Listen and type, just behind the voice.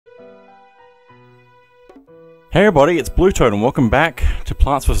Hey everybody, it's BlueToad and welcome back to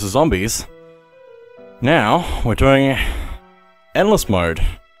Plants vs Zombies. Now, we're doing endless mode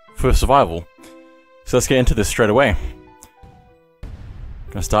for survival. So let's get into this straight away.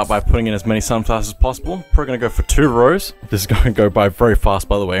 Gonna start by putting in as many sunflowers as possible. Probably gonna go for 2 rows. This is gonna go by very fast,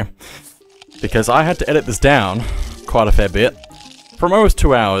 by the way. Because I had to edit this down quite a fair bit. From almost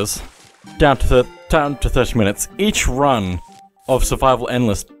 2 hours down to 30 minutes. Each run of Survival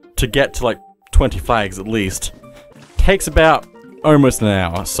Endless to get to like 20 flags at least takes about almost an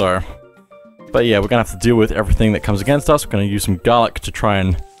hour, so. But yeah, we're gonna have to deal with everything that comes against us. We're gonna use some garlic to try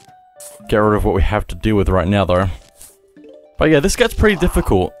and get rid of what we have to deal with right now, though. But yeah, this gets pretty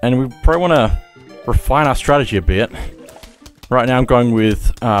difficult, and we probably want to refine our strategy a bit. Right now I'm going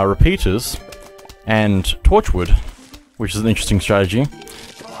with repeaters and torchwood, which is an interesting strategy.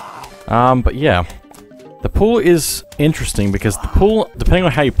 But yeah, the pool is interesting because the pool, depending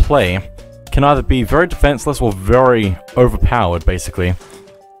on how you play, can either be very defenseless or very overpowered, basically,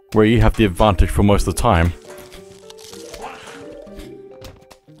 where you have the advantage for most of the time.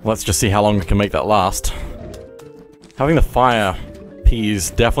 Let's just see how long we can make that last. Having the fire peas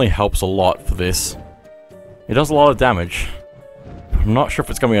definitely helps a lot for this. It does a lot of damage. I'm not sure if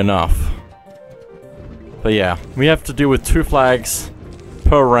it's going to be enough. But yeah, we have to deal with 2 flags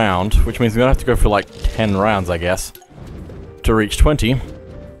per round, which means we're going to have to go for like 10 rounds, I guess, to reach 20.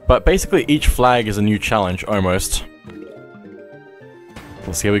 But basically each flag is a new challenge, almost.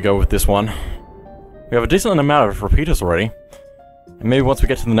 Let's see how we go with this one. We have a decent amount of repeaters already. And maybe once we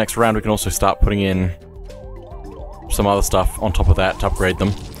get to the next round we can also start putting in some other stuff on top of that to upgrade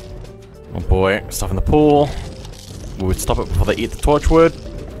them. Oh boy, stuff in the pool. We would stop it before they eat the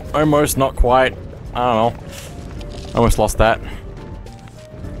torchwood. Almost, not quite. I don't know. Almost lost that.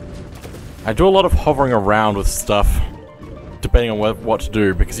 I do a lot of hovering around with stuff, depending on what to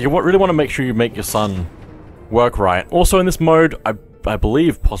do, because you really want to make sure you make your sun work right. Also in this mode, I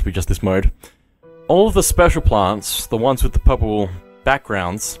believe, possibly just this mode, all of the special plants, the ones with the purple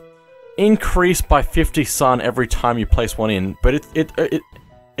backgrounds, increase by 50 sun every time you place one in, but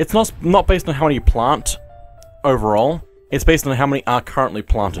it's not based on how many you plant overall, it's based on how many are currently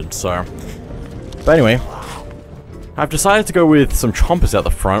planted, so. But anyway, I've decided to go with some chompers out the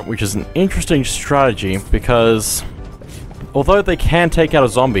front, which is an interesting strategy, because although they can take out a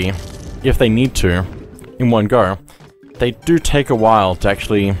zombie, if they need to, in one go, they do take a while to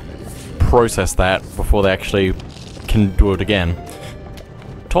actually process that before they actually can do it again.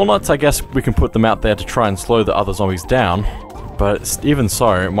 Tall nuts, I guess we can put them out there to try and slow the other zombies down, but even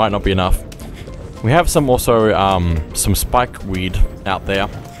so, it might not be enough. We have some spike weed out there,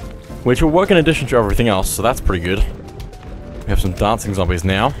 which will work in addition to everything else, so that's pretty good. We have some dancing zombies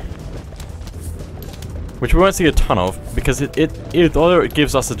now, which we won't see a ton of, because although it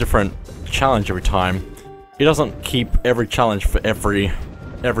gives us a different challenge every time, it doesn't keep every challenge for every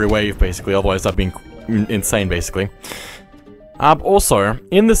wave, basically, otherwise that'd be insane, basically. Also,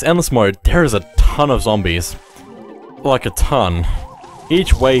 in this endless mode, there is a ton of zombies. Like a ton.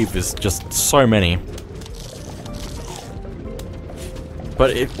 Each wave is just so many.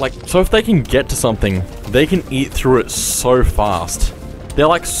 But so if they can get to something, they can eat through it so fast. They're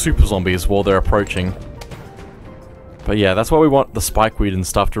like super zombies while they're approaching. But yeah, that's why we want the spikeweed and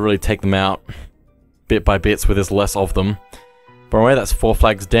stuff to really take them out bit by bit, so there's less of them. By the way, that's 4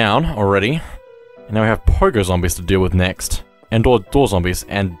 flags down already. And now we have pogo zombies to deal with next. And door zombies,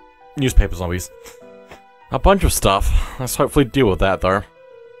 and newspaper zombies. A bunch of stuff. Let's hopefully deal with that, though.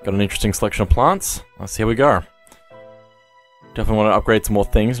 Got an interesting selection of plants. Let's see how we go. Definitely want to upgrade some more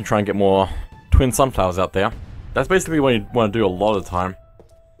things and try and get more twin sunflowers out there. That's basically what you want to do a lot of the time.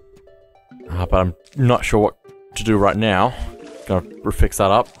 But I'm not sure what to do right now. Gonna fix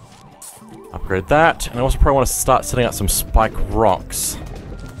that up. Upgrade that. And I also probably want to start setting out some spike rocks,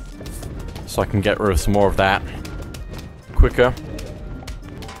 so I can get rid of some more of that quicker.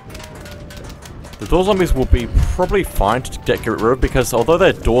 The door zombies will be probably fine to get rid of, because although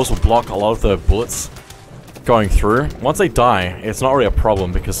their doors will block a lot of the bullets going through, once they die, it's not really a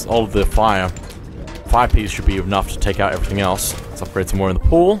problem, because all of the fire peas should be enough to take out everything else. Let's upgrade some more in the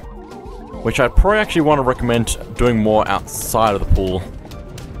pool, which I'd probably actually want to recommend doing more outside of the pool,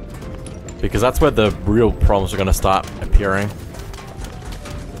 because that's where the real problems are going to start appearing.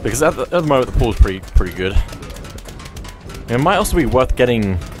 Because at the moment the pool is pretty good. And it might also be worth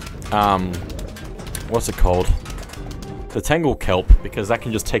getting, what's it called? The Tangle Kelp, because that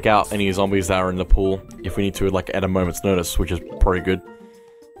can just take out any zombies that are in the pool if we need to, like, at a moment's notice, which is pretty good.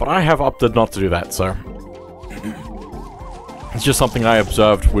 But I have opted not to do that, so it's just something I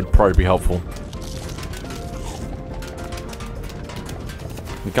observed would probably be helpful.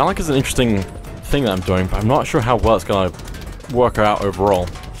 Garlic is an interesting thing that I'm doing, but I'm not sure how well it's gonna work out overall.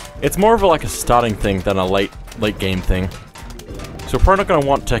 It's more of like a starting thing than a late game thing. So we're probably not gonna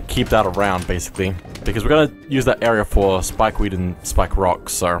want to keep that around, basically, because we're gonna use that area for spikeweed and spike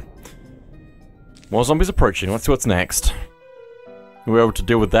rocks, so... More zombies approaching, let's see what's next. We were able to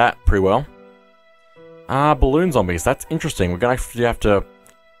deal with that pretty well. Balloon zombies, that's interesting. We're gonna actually have to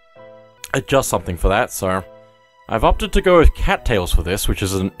adjust something for that, so... I've opted to go with cattails for this, which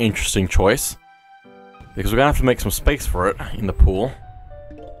is an interesting choice. Because we're gonna have to make some space for it in the pool.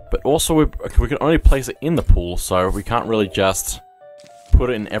 But also, we can only place it in the pool, so we can't really just put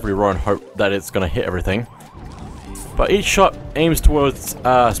it in every row and hope that it's gonna hit everything. But each shot aims towards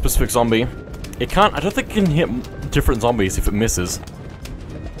a specific zombie. It can't, I don't think it can hit different zombies if it misses.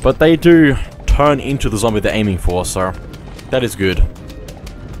 But they do turn into the zombie they're aiming for, so that is good.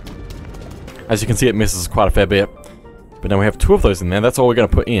 As you can see, it misses quite a fair bit. But now we have 2 of those in there, that's all we're going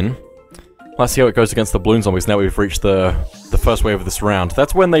to put in. Let's see how it goes against the balloon zombies now we've reached the first wave of this round.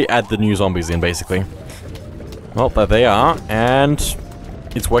 That's when they add the new zombies in, basically. Well, there they are, and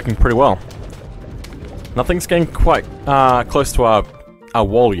it's working pretty well. Nothing's getting quite close to our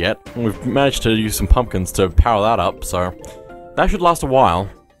wall yet. We've managed to use some pumpkins to power that up, so that should last a while.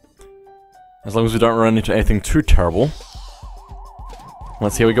 As long as we don't run into anything too terrible.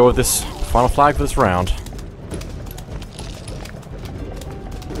 Let's see how we go with this final flag for this round.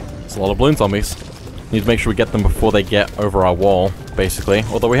 It's a lot of balloon zombies. Need to make sure we get them before they get over our wall, basically.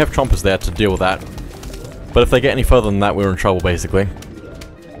 Although we have chompers there to deal with that. But if they get any further than that, we're in trouble, basically. And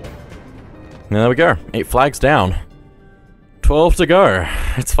there we go. 8 flags down. 12 to go.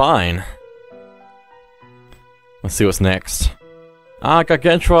 It's fine. Let's see what's next.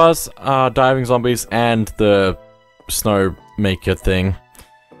 Gargantuas, diving zombies, and the snow maker thing.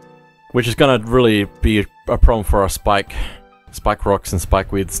 Which is gonna really be a problem for our spike rocks and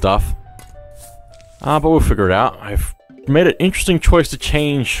spikeweed stuff. But we'll figure it out. I've made an interesting choice to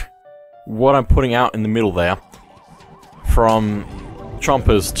change what I'm putting out in the middle there. From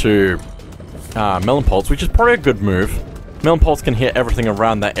chompers to melon poults, which is probably a good move. Melon poults can hit everything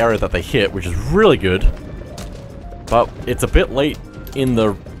around that area that they hit, which is really good. But it's a bit late in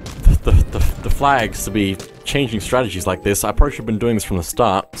the flags to be changing strategies like this. I probably should have been doing this from the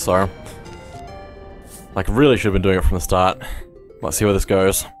start, so... Like, really should have been doing it from the start. Let's see where this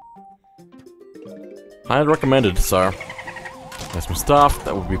goes. Highly recommended, so... There's some stuff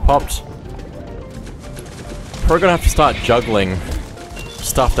that will be popped. Probably gonna have to start juggling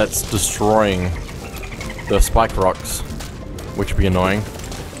stuff that's destroying the spike rocks, which would be annoying.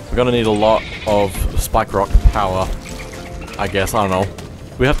 We're gonna need a lot of spike rock power, I guess, I don't know.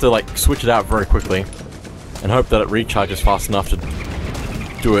 We have to, like, switch it out very quickly. And hope that it recharges fast enough to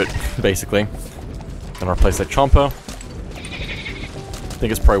do it, basically. Gonna replace that chomper. I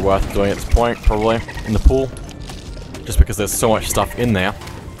think it's probably worth doing at this point, probably, in the pool. Just because there's so much stuff in there.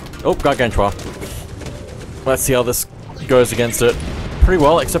 Oh, Gargantua. Let's see how this goes against it. Pretty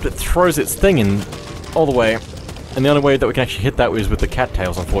well, except it throws its thing in all the way. And the only way that we can actually hit that is with the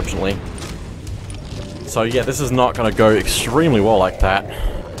cattails, unfortunately. So yeah, this is not gonna go extremely well like that.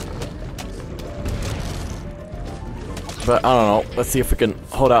 But I don't know, let's see if we can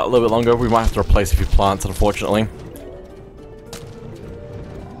hold out a little bit longer. We might have to replace a few plants, unfortunately.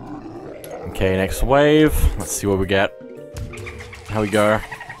 Okay, next wave. Let's see what we get. How we go.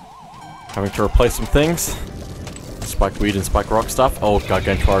 Having to replace some things. Spikeweed and spike rock stuff. Oh,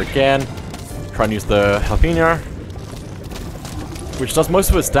 Gargantua again. Try and use the jalapeno. Which does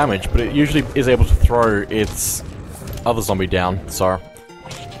most of its damage, but it usually is able to throw its other zombie down, so...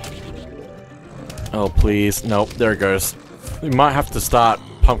 Oh, please. Nope, there it goes. We might have to start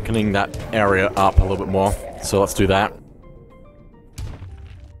pumpkining that area up a little bit more. So let's do that.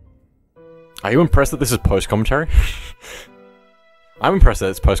 Are you impressed that this is post-commentary? I'm impressed that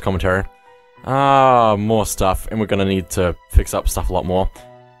it's post-commentary. More stuff, and we're gonna need to fix up stuff a lot more.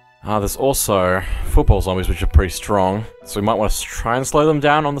 There's also football zombies, which are pretty strong. So we might want to try and slow them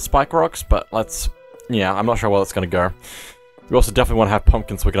down on the spike rocks, but let's... Yeah, I'm not sure how well it's gonna go. We also definitely want to have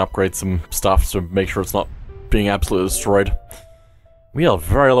pumpkins so we can upgrade some stuff to make sure it's not being absolutely destroyed. We are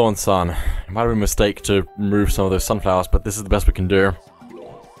very low on sun. It might have been a mistake to remove some of those sunflowers, but this is the best we can do.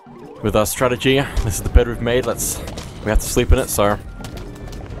 With our strategy, this is the bed we've made, we have to sleep in it, so...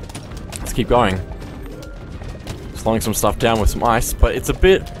 Let's keep going. Slowing some stuff down with some ice, but it's a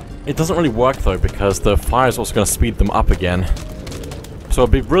bit... It doesn't really work though, because the fire is also going to speed them up again. So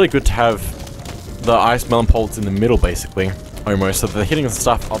it'd be really good to have the ice melon poults in the middle, basically. Almost, so they're hitting the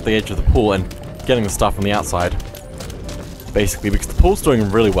stuff off the edge of the pool and getting the stuff on the outside. Basically, because the pool's doing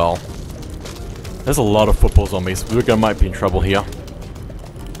really well. There's a lot of football zombies. Might be in trouble here.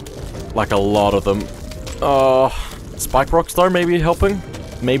 like a lot of them. Spike rocks though, maybe helping?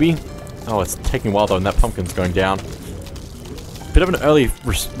 Maybe? Oh, it's taking a while though, and that pumpkin's going down. Bit of an early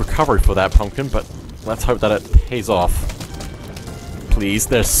recovery for that pumpkin, but let's hope that it pays off. Please,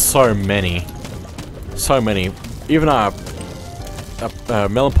 there's so many. So many. Even our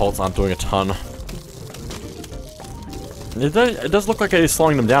melon pulps aren't doing a ton. It does look like it is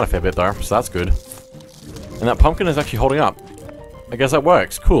slowing them down a fair bit though, so that's good. And that pumpkin is actually holding up. I guess that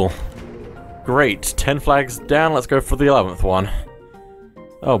works. Cool. Great. 10 flags down, let's go for the 11th one.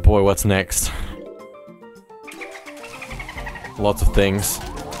 Oh boy, what's next? Lots of things.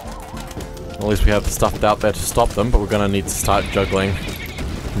 At least we have the stuff out there to stop them, but we're gonna need to start juggling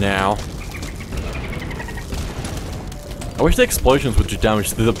now. I wish the explosions would do damage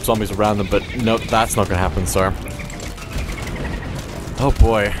to the zombies around them, but nope, that's not gonna happen, so. Oh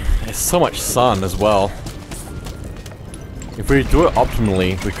boy, there's so much sun as well. If we do it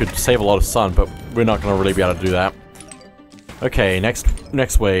optimally, we could save a lot of sun, but we're not gonna really be able to do that. Okay,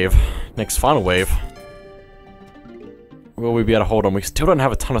 next wave. Next final wave. Will we be able to hold on? We still don't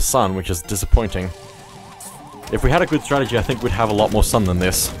have a ton of sun, which is disappointing. If we had a good strategy, I think we'd have a lot more sun than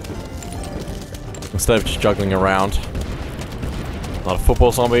this. Instead of just juggling around. A lot of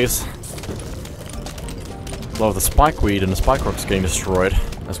football zombies. A lot of the spike weed and the spike rocks getting destroyed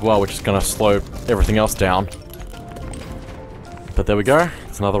as well, which is going to slow everything else down. But there we go.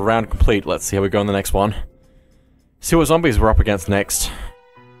 It's another round complete. Let's see how we go in the next one. See what zombies we're up against next.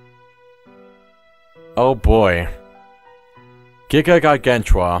 Oh boy. Giga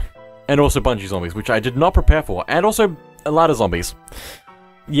Gargantua. And also Bungee zombies, which I did not prepare for. And also ladder zombies.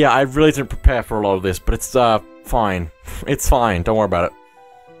 Yeah, I really didn't prepare for a lot of this, but it's fine. It's fine, don't worry about it.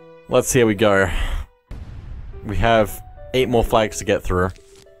 Let's see how we go. We have 8 more flags to get through.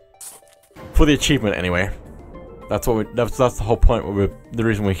 For the achievement, anyway. That's what that's the whole point. The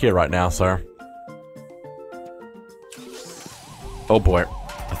reason we're here right now. So. Oh boy,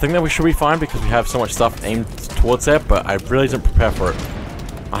 I think that we should be fine because we have so much stuff aimed towards there. But I really didn't prepare for it.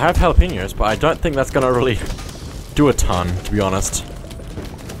 I have jalapenos, but I don't think that's gonna really do a ton, to be honest.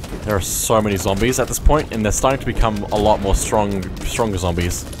 There are so many zombies at this point, and they're starting to become a lot more stronger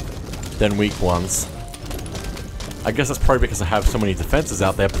zombies than weak ones. I guess that's probably because I have so many defenses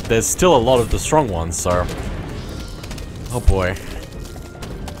out there, but there's still a lot of the strong ones, so. Oh boy.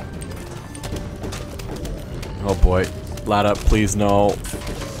 Oh boy. Ladder, please no.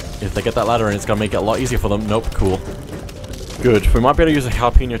 If they get that ladder in, it's gonna make it a lot easier for them. Nope, cool. Good. We might be able to use a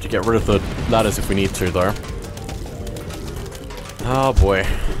jalapeno to get rid of the ladders if we need to, though. Oh boy.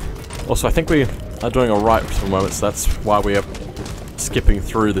 Also, I think we are doing alright for the moment, so that's why we are skipping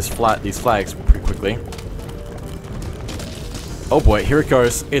through these flags pretty quickly. Oh boy, here it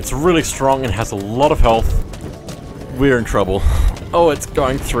goes. It's really strong and has a lot of health. We're in trouble. Oh, it's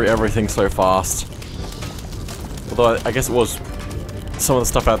going through everything so fast. Although, I guess it was... some of the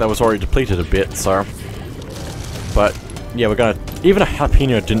stuff out there was already depleted a bit, so... But, yeah, we're gonna... even a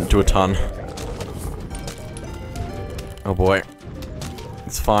jalapeno didn't do a ton. Oh boy.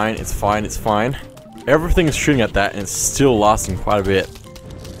 It's fine, it's fine, it's fine. Everything is shooting at that and it's still lasting quite a bit.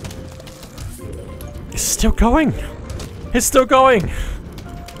 It's still going! It's still going!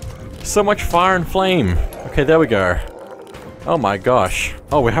 So much fire and flame. Okay, there we go. Oh my gosh.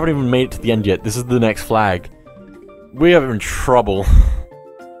 Oh, we haven't even made it to the end yet. This is the next flag. We are in trouble.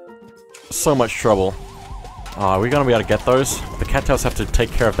 So much trouble. Are we gonna be able to get those? The cattails have to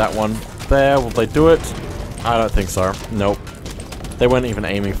take care of that one there. Will they do it? I don't think so. Nope. They weren't even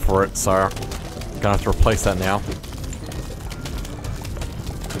aiming for it, so... gonna have to replace that now.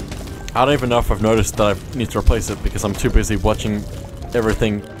 I don't even know if I've noticed that I need to replace it because I'm too busy watching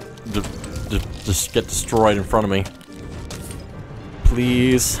everything just get destroyed in front of me.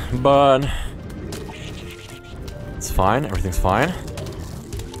 Please, but... it's fine, everything's fine.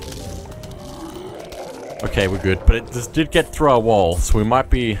 Okay, we're good, but it just did get through our wall, so we might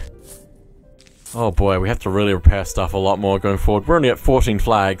be... oh boy, we have to really repair stuff a lot more going forward. We're only at 14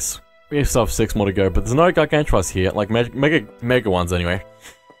 flags. We still have 6 more to go, but there's no gargantuas here, like mega ones anyway.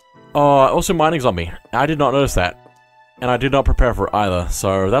 Also mining zombie. I did not notice that. And I did not prepare for it either,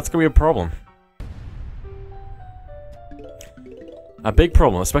 so that's gonna be a problem. A big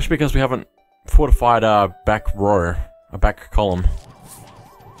problem, especially because we haven't fortified our back row, our back column.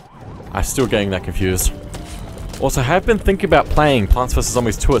 I'm still getting that confused. Also, I have been thinking about playing Plants vs.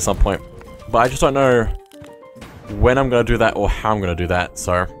 Zombies 2 at some point, but I just don't know when I'm gonna do that or how I'm gonna do that,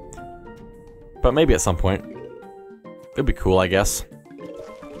 so... but maybe at some point. It'd be cool, I guess.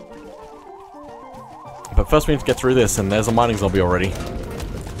 But first we need to get through this, and there's a mining zombie already.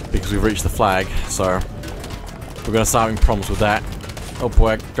 Because we've reached the flag, so... we're gonna start having problems with that. Oh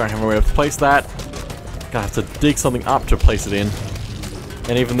boy, I don't have a way to place that. Gonna have to dig something up to place it in.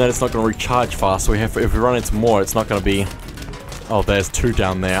 And even then, it's not gonna recharge fast, so if we run into more, it's not gonna be... Oh, there's 2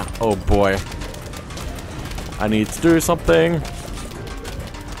 down there. Oh boy. I need to do something.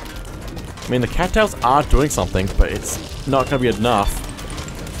 I mean, the cattails are doing something, but it's not gonna be enough.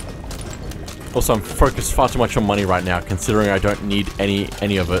 Also, I'm focused far too much on money right now, considering I don't need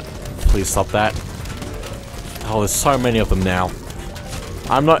any of it. Please stop that. Oh, there's so many of them now.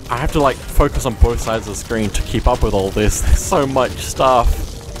 I have to like focus on both sides of the screen to keep up with all this. There's so much stuff.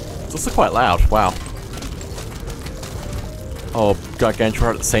 It's also quite loud, wow. Oh,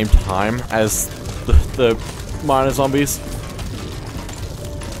 Gargantua at the same time as the miner zombies.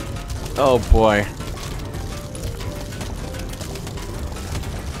 Oh boy.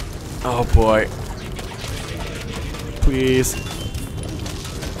 Oh boy. Please.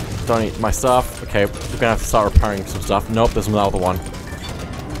 Don't eat my stuff. Okay, we're gonna have to start repairing some stuff. Nope, there's another one.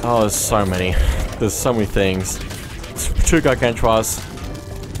 Oh, there's so many. There's so many things. 2 Gargantuas.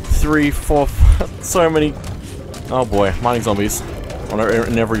 3, 4, so many. Oh boy, mining zombies.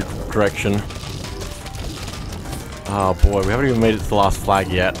 In every direction. Oh boy, we haven't even made it to the last flag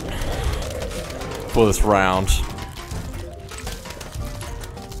yet. For this round.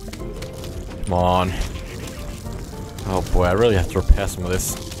 Come on. Oh boy, I really have to repair some of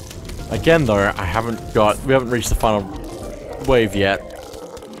this. Again though, we haven't reached the final wave yet.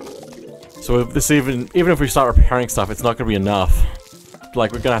 So if this even if we start repairing stuff, it's not gonna be enough.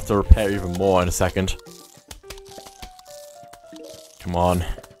 Like, we're gonna have to repair even more in a second. Come on.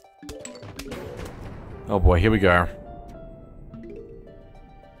 Oh boy, here we go.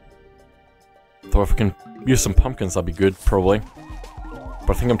 Though if we can use some pumpkins, that'd be good, probably.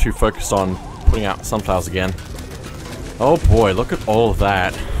 But I think I'm too focused on putting out sunflowers again. Oh boy, look at all of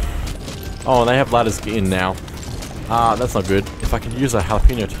that. Oh, and they have ladders in now. That's not good. If I could use a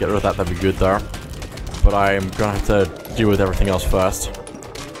jalapeno to get rid of that, that'd be good though. But I'm gonna have to deal with everything else first.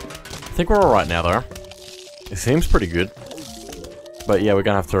 I think we're alright now though. It seems pretty good. But yeah, we're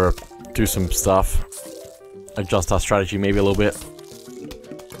gonna have to do some stuff. Adjust our strategy maybe a little bit.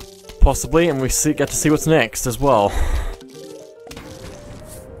 Possibly, and we get to see what's next as well.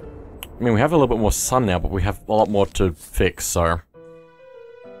 I mean, we have a little bit more sun now, but we have a lot more to fix, so...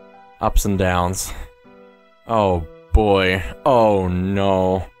 Ups and downs. Oh boy. Oh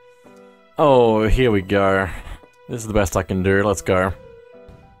no. Oh, here we go. This is the best I can do. Let's go.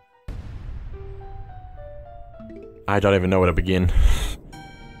 I don't even know where to begin.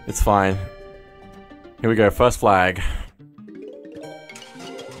 It's fine. Here we go, first flag.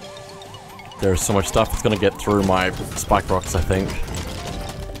 There's so much stuff that's gonna get through my spike rocks, I think.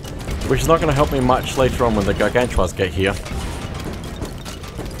 Which is not gonna help me much later on when the Gargantuas get here.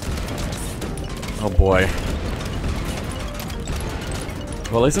 Oh boy.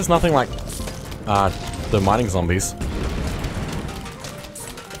 Well, at least it's nothing like the mining zombies.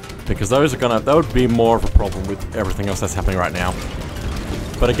 Because those are that would be more of a problem with everything else that's happening right now.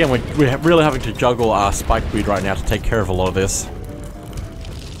 But again, we're really having to juggle our spikeweed right now to take care of a lot of this.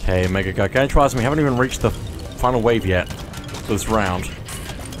 Okay, Mega Gargantuas, and we haven't even reached the final wave yet for this round.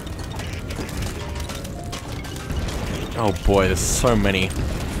 Oh boy, there's so many.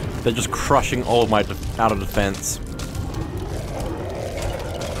 They're just crushing all of my outer defense.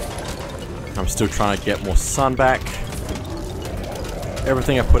 I'm still trying to get more sun back.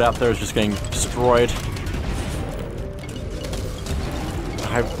 Everything I put out there is just getting destroyed.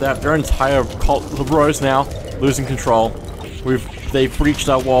 Their entire rows now losing control. They've breached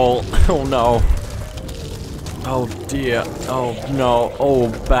our wall. Oh no. Oh dear. Oh no. Oh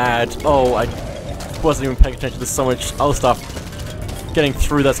bad. Oh, I wasn't even paying attention. There's so much other stuff getting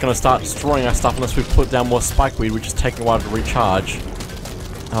through that's going to start destroying our stuff unless we put down more spikeweed, which is taking a while to recharge.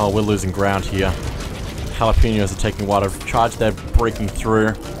 Oh, we're losing ground here. Jalapenos are taking a while to recharge. They're breaking through.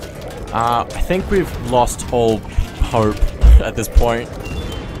 I think we've lost all hope at this point.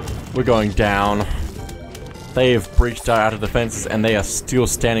 We're going down. They have breached our outer defenses and they are still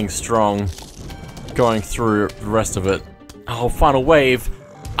standing strong, going through the rest of it. Oh, final wave.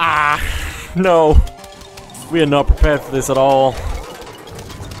 Ah, no. We are not prepared for this at all.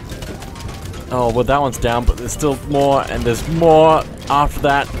 Oh, well, that one's down, but there's still more, and there's more after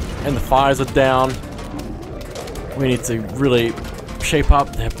that, and the fires are down. We need to really shape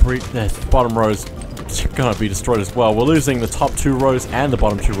up. Their bottom rows are gonna be destroyed as well. We're losing the top 2 rows and the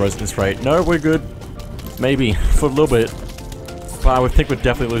bottom 2 rows at this rate. No, we're good. Maybe, for a little bit. But I would think we're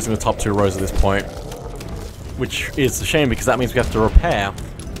definitely losing the top 2 rows at this point. Which is a shame, because that means we have to repair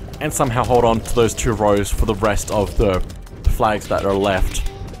and somehow hold on to those 2 rows for the rest of the flags that are left.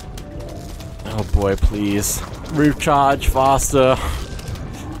 Oh boy, please. Recharge faster.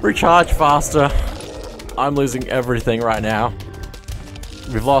 Recharge faster. I'm losing everything right now.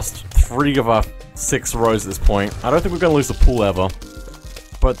 We've lost 3 of our 6 rows at this point. I don't think we're going to lose the pool ever.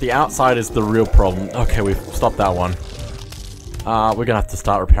 But the outside is the real problem. Okay, we've stopped that one. We're going to have to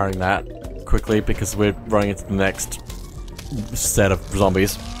start repairing that quickly because we're running into the next set of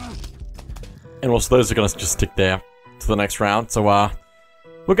zombies. And also those are going to just stick there to the next round. So,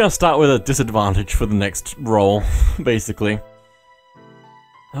 we're going to start with a disadvantage for the next roll, basically.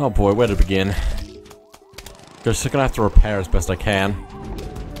 Oh boy, where to begin? Just gonna have to repair as best I can.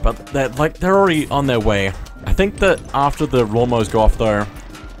 But they're already on their way. I think that after the lawnmowers go off though,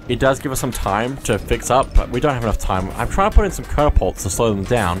 it does give us some time to fix up, but we don't have enough time. I'm trying to put in some catapults to slow them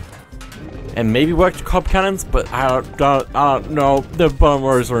down. And maybe work cob cannons, but I don't know. The bottom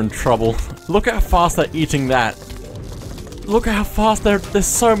rows are in trouble. Look at how fast they're eating that. Look at how fast there's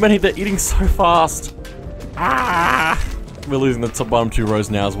so many, they're eating so fast. Ah! We're losing the bottom 2 rows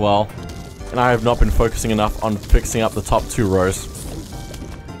now as well. And I have not been focusing enough on fixing up the top 2 rows.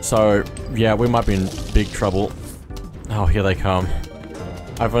 So, yeah, we might be in big trouble. Oh, here they come.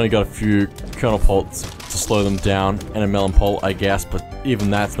 I've only got a few kernel pults to slow them down, and a melon pult, I guess, but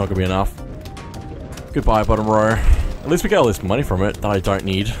even that's not gonna be enough. Goodbye, bottom row. At least we get all this money from it that I don't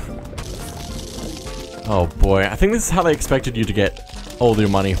need. Oh boy, I think this is how they expected you to get all your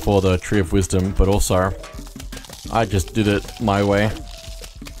money for the Tree of Wisdom, but also, I just did it my way.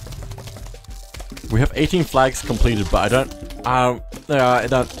 We have 18 flags completed, but I don't... it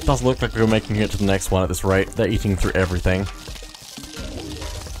doesn't look like we're making it to the next one at this rate. They're eating through everything.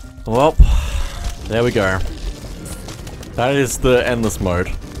 Well, there we go. That is the endless mode.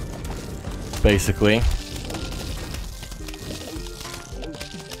 Basically.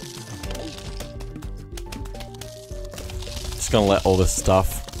 Just gonna let all this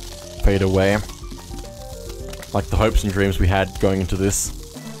stuff fade away. Like the hopes and dreams we had going into this.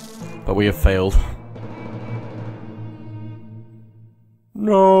 But we have failed.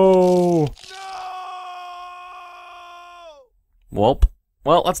 No! Welp.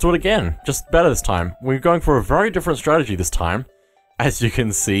 Well, let's do it again. Just better this time. We're going for a very different strategy this time. As you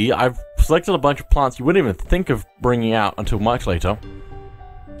can see, I've selected a bunch of plants you wouldn't even think of bringing out until much later.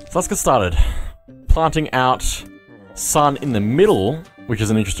 So let's get started. Planting out sun in the middle, which is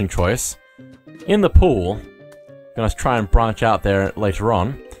an interesting choice. In the pool. Gonna try and branch out there later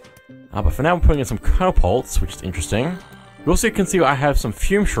on. But for now we're putting in some catapults, which is interesting. We also can see I have some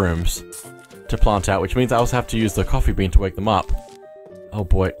fume shrooms to plant out, which means I also have to use the coffee bean to wake them up. Oh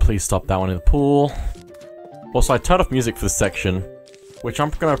boy, please stop that one in the pool. Also, I turned off music for this section, which I'm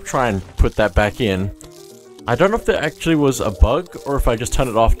gonna try and put that back in. I don't know if there actually was a bug, or if I just turned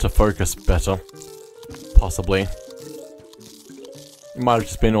it off to focus better. Possibly. It might have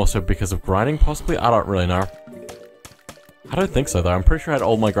just been also because of grinding, possibly? I don't really know. I don't think so though, I'm pretty sure I had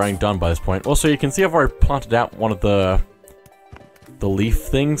all my grinding done by this point. Also, you can see I've already planted out one of the leaf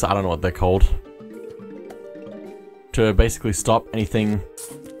things, I don't know what they're called. To basically stop anything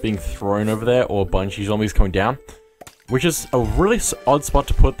being thrown over there, or bungee zombies coming down. Which is a really odd spot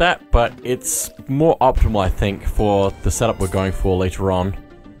to put that, but it's more optimal I think for the setup we're going for later on.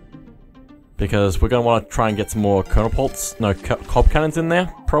 Because we're going to want to try and get some more kernel pults, no, cob cannons in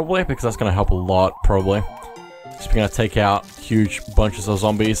there, probably, because that's going to help a lot, probably. So we're going to take out huge bunches of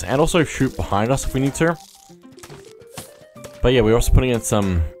zombies, and also shoot behind us if we need to. But yeah, we're also putting in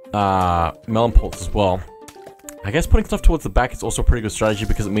some melon pults as well. I guess putting stuff towards the back is also a pretty good strategy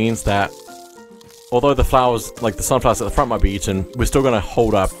because it means that although the flowers, like the sunflowers at the front might be eaten, we're still going to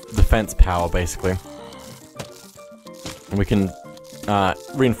hold up defense power, basically. And we can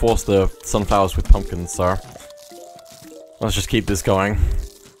reinforce the sunflowers with pumpkins, so let's just keep this going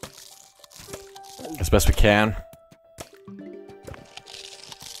as best we can.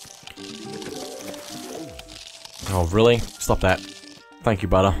 Oh, really? Stop that. Thank you,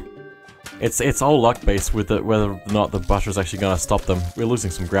 butter. It's all luck-based with whether or not the butter is actually going to stop them. We're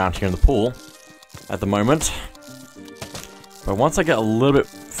losing some ground here in the pool at the moment. But once I get a little bit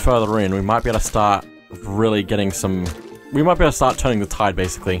further in, we might be able to start really getting some... We might be able to start turning the tide,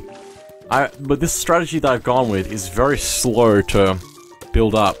 basically. But this strategy that I've gone with is very slow to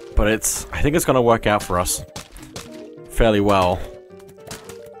build up, but I think it's going to work out for us fairly well.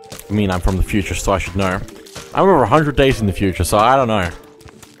 I mean, I'm from the future, so I should know. I'm over 100 days in the future, so I don't know.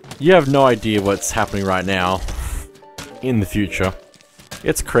 You have no idea what's happening right now in the future.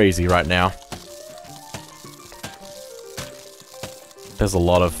 It's crazy right now. There's a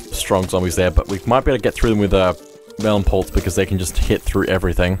lot of strong zombies there, but we might be able to get through them with melon pults because they can just hit through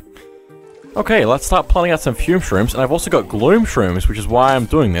everything. Okay, let's start planting out some fume shrooms, and I've also got gloom shrooms, which is why I'm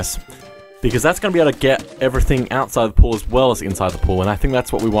doing this. Because that's going to be able to get everything outside the pool as well as inside the pool, and I think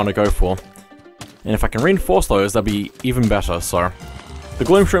that's what we want to go for. And if I can reinforce those, that'd be even better, so... The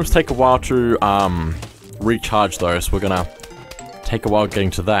gloom shrooms take a while to, recharge those, so we're gonna take a while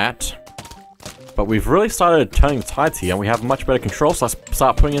getting to that. But we've really started turning the tides here, and we have much better control, so let's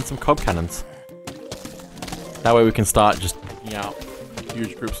start putting in some cob cannons. That way we can start just taking out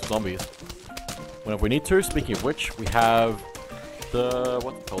huge groups of zombies whenever we need to. Speaking of which, we have the...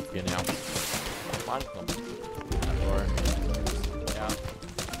 what's it called here now? Mine zombie. Yeah.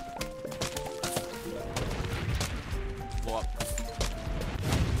 Blow up.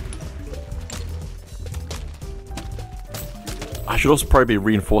 I should also probably be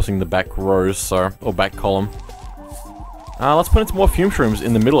reinforcing the back rows, so... or back column. Let's put in some more fume shrooms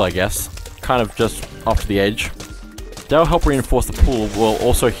in the middle, I guess. Kind of just off to the edge. That'll help reinforce the pool while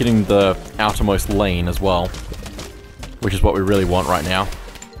also hitting the outermost lane as well. Which is what we really want right now.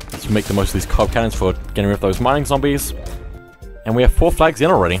 To make the most of these cob cannons for getting rid of those mining zombies. And we have 4 flags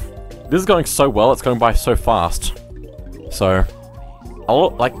in already. This is going so well, it's going by so fast. So,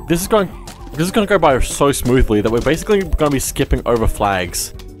 this is going to go by so smoothly that we're basically going to be skipping over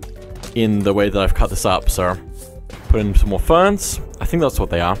flags in the way that I've cut this up. So, put in some more ferns. I think that's what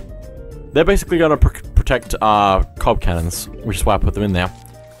they are. They're basically going to protect our cob cannons, which is why I put them in there.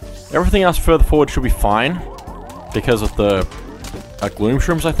 Everything else further forward should be fine because of the gloom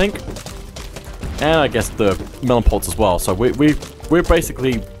shrooms, I think. And I guess the melon poults as well. So we're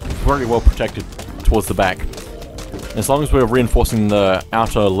basically very well protected towards the back. As long as we're reinforcing the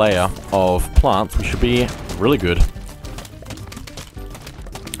outer layer of plants, we should be really good.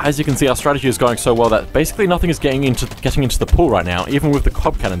 As you can see, our strategy is going so well that basically nothing is getting into the pool right now, even with the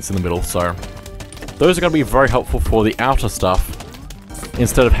cob cannons in the middle, so... Those are going to be very helpful for the outer stuff,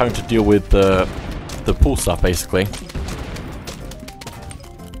 instead of having to deal with the pool stuff, basically.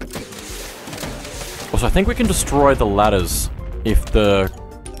 Also, I think we can destroy the ladders if the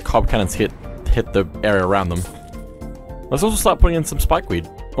cob cannons hit the area around them. Let's also start putting in some spikeweed.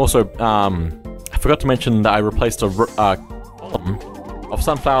 Also, I forgot to mention that I replaced a column of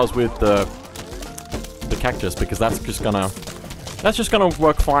sunflowers with the cactus, because that's just gonna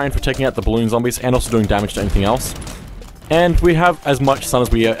work fine for taking out the balloon zombies and also doing damage to anything else. And we have as much sun as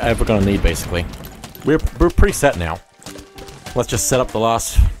we are ever gonna need, basically. We're pretty set now. Let's just set up the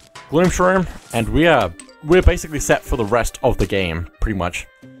last gloom shroom, and we're basically set for the rest of the game, pretty much.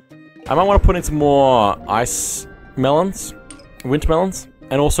 I might want to put in some more ice melons, winter melons,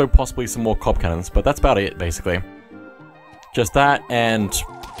 and also possibly some more cob cannons, but that's about it, basically. Just that and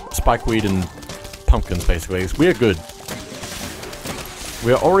spikeweed and pumpkins, basically. We're good.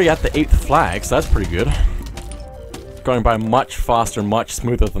 We're already at the 8th flag, so that's pretty good. Going by much faster and much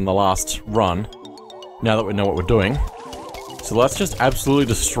smoother than the last run, now that we know what we're doing. So let's just absolutely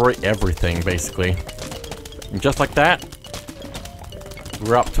destroy everything, basically. And just like that,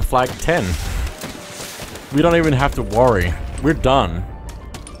 we're up to flag 10. We don't even have to worry. We're done.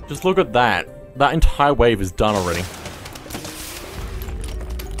 Just look at that. That entire wave is done already.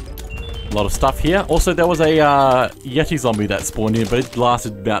 A lot of stuff here. Also, there was a Yeti zombie that spawned in, but it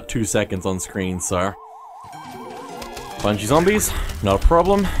lasted about 2 seconds on screen, so... Bungee zombies, not a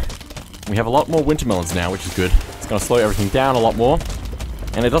problem. We have a lot more winter melons now, which is good. It's going to slow everything down a lot more.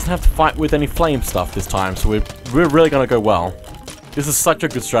 And it doesn't have to fight with any flame stuff this time, so we're really going to go well. This is such a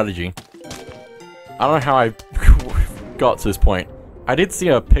good strategy. I don't know how I got to this point. I did see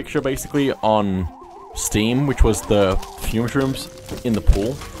a picture, basically, on Steam, which was the fume shrooms in the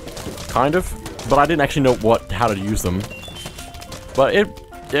pool. Kind of, but I didn't actually know how to use them. But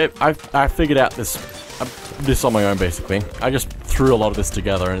I figured out this on my own, basically. I just threw a lot of this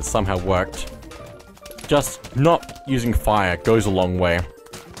together and it somehow worked. Just not using fire goes a long way.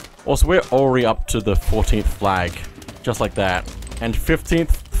 Also, we're already up to the 14th flag, just like that. And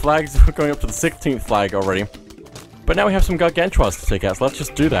 15th flags, we're going up to the 16th flag already. But now we have some gargantuas to take out, so let's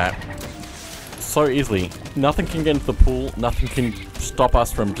just do that. So easily. Nothing can get into the pool, nothing can stop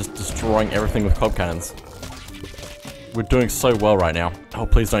us from just destroying everything with cob cannons. We're doing so well right now. Oh,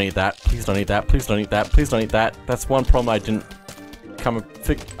 please don't eat that. Please don't eat that. Please don't eat that. Please don't eat that. That's one problem I didn't come and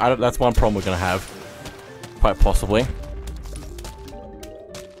fix. That's one problem we're gonna have. Quite possibly.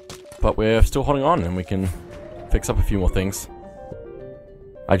 But we're still holding on and we can fix up a few more things.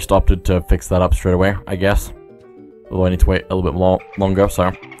 I just opted to fix that up straight away, I guess. Although I need to wait a little bit longer,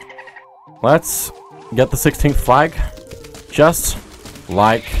 so... Let's get the 16th flag, just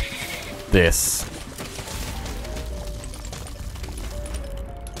like this.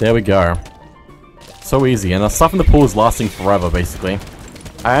 There we go. So easy, and the stuff in the pool is lasting forever, basically.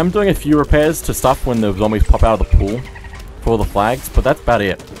 I am doing a few repairs to stuff when the zombies pop out of the pool for the flags, but that's about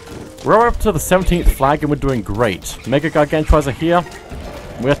it. We're up to the 17th flag and we're doing great. Mega Gargantuars are here.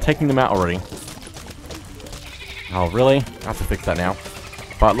 We're taking them out already. Oh, really? I have to fix that now.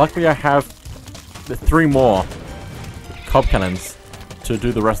 But luckily I have the 3 more Cob Cannons to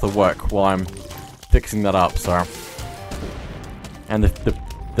do the rest of the work while I'm fixing that up, so... And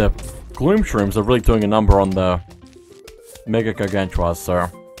the Gloom Shrooms are really doing a number on the Mega Gargantuars, so...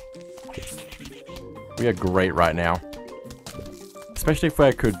 We are great right now. Especially if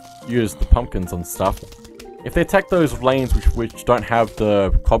I could use the pumpkins and stuff. If they attack those lanes which don't have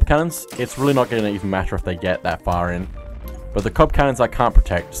the Cob Cannons, it's really not going to even matter if they get that far in. But the Cob Cannons I can't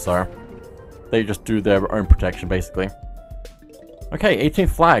protect, so... They just do their own protection, basically. Okay, 18th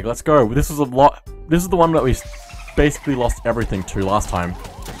flag, let's go. This is a lot... This is the one that we basically lost everything to last time.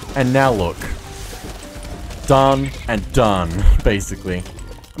 And now look. Done and done, basically.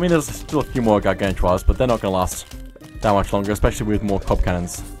 I mean, there's still a few more Gargantuars, but they're not going to last that much longer, especially with more Cob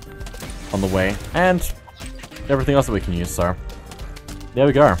Cannons on the way. And everything else that we can use, so... There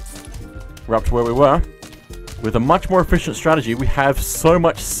we go. We're up to where we were. With a much more efficient strategy, we have so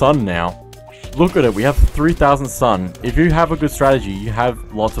much sun now. Look at it, we have 3,000 sun. If you have a good strategy, you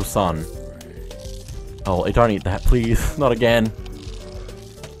have lots of sun. Oh, I don't eat that, please. Not again.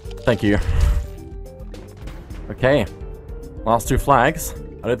 Thank you. Okay. Last 2 flags.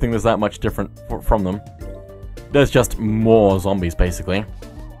 I don't think there's that much different from them. There's just more zombies, basically.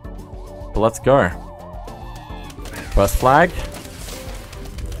 But let's go. First flag.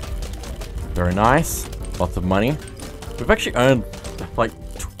 Very nice. Lots of money. We've actually earned, like,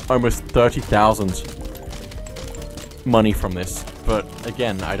 almost 30,000 money from this. But,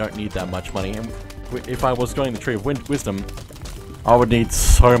 again, I don't need that much money. And if I was going the Tree of Wisdom, I would need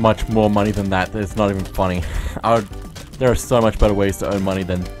so much more money than that. It's not even funny. There are so much better ways to earn money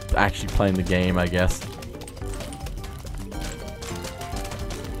than actually playing the game, I guess.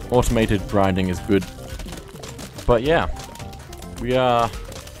 Automated grinding is good. But yeah, we are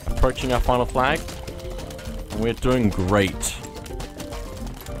approaching our final flag, and we're doing great.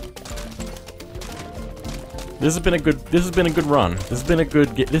 This has been a good run. This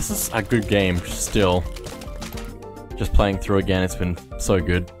is a good game still. Just playing through again, it's been so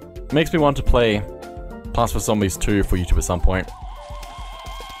good. It makes me want to play Plants vs Zombies 2 for YouTube at some point.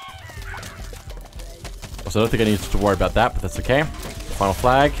 Also, I don't think I need to worry about that, but that's okay. Final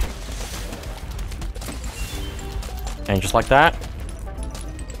flag. And just like that,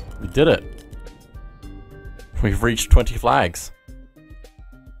 we did it. We've reached 20 flags.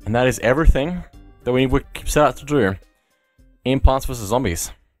 And that is everything that we set out to do in Plants vs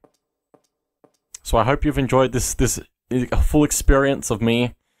Zombies. So I hope you've enjoyed this full experience of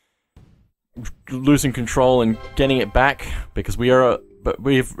me losing control and getting it back, because we've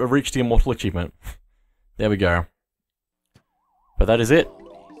reached the Immortal achievement. There we go. But that is it.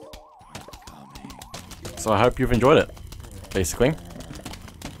 So I hope you've enjoyed it, basically.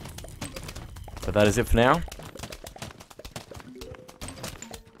 But that is it for now.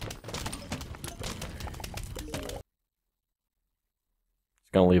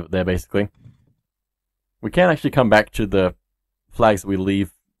 Just gonna leave it there, basically. We can actually come back to the flags that we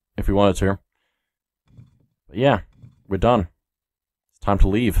leave if we wanted to. But yeah, we're done. It's time to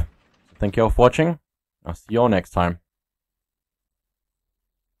leave. So thank you all for watching. I'll see you all next time.